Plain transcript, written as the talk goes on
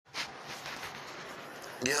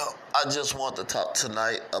Yeah, I just want to talk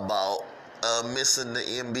tonight about missing the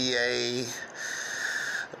NBA,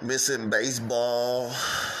 missing baseball.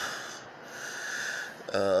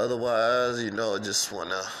 Otherwise, just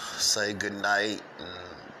want to say good night and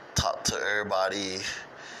talk to everybody.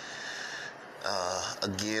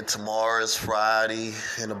 Again, tomorrow is Friday.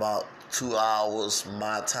 In about 2 hours,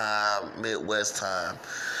 my time, Midwest time,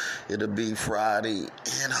 it'll be Friday.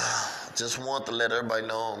 And just want to let everybody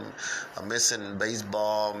know I'm missing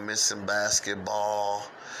baseball, missing basketball.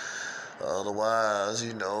 Otherwise,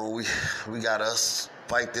 we got to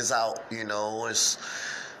fight this out. It's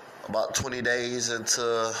about 20 days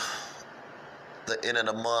into the end of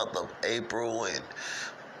the month of April, and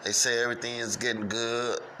they say everything is getting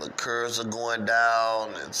good. The curves are going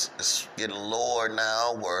down. It's getting lower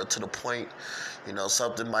now, where to the point,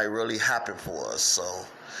 something might really happen for us. So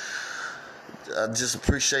I just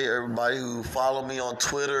appreciate everybody who follow me on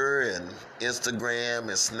Twitter and Instagram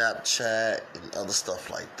and Snapchat and other stuff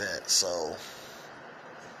like that. So,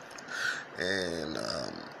 and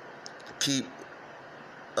keep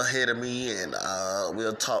ahead of me, and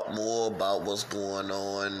we'll talk more about what's going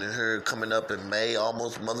on here coming up in May,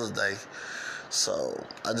 almost Mother's Day. So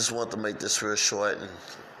I just want to make this real short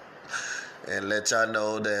and let y'all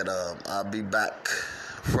know that I'll be back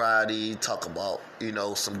Friday, talk about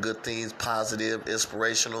some good things, positive,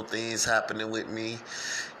 inspirational things happening with me,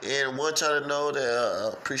 and want y'all to know that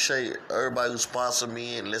I appreciate everybody who sponsor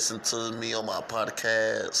me and listen to me on my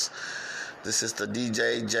podcast. This is the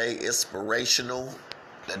DJ J Inspirational.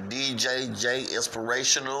 The DJ J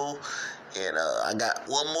Inspirational, and I got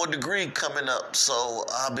one more degree coming up, so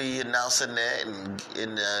I'll be announcing that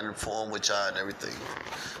and inform with y'all and everything.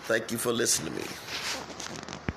 Thank you for listening to me.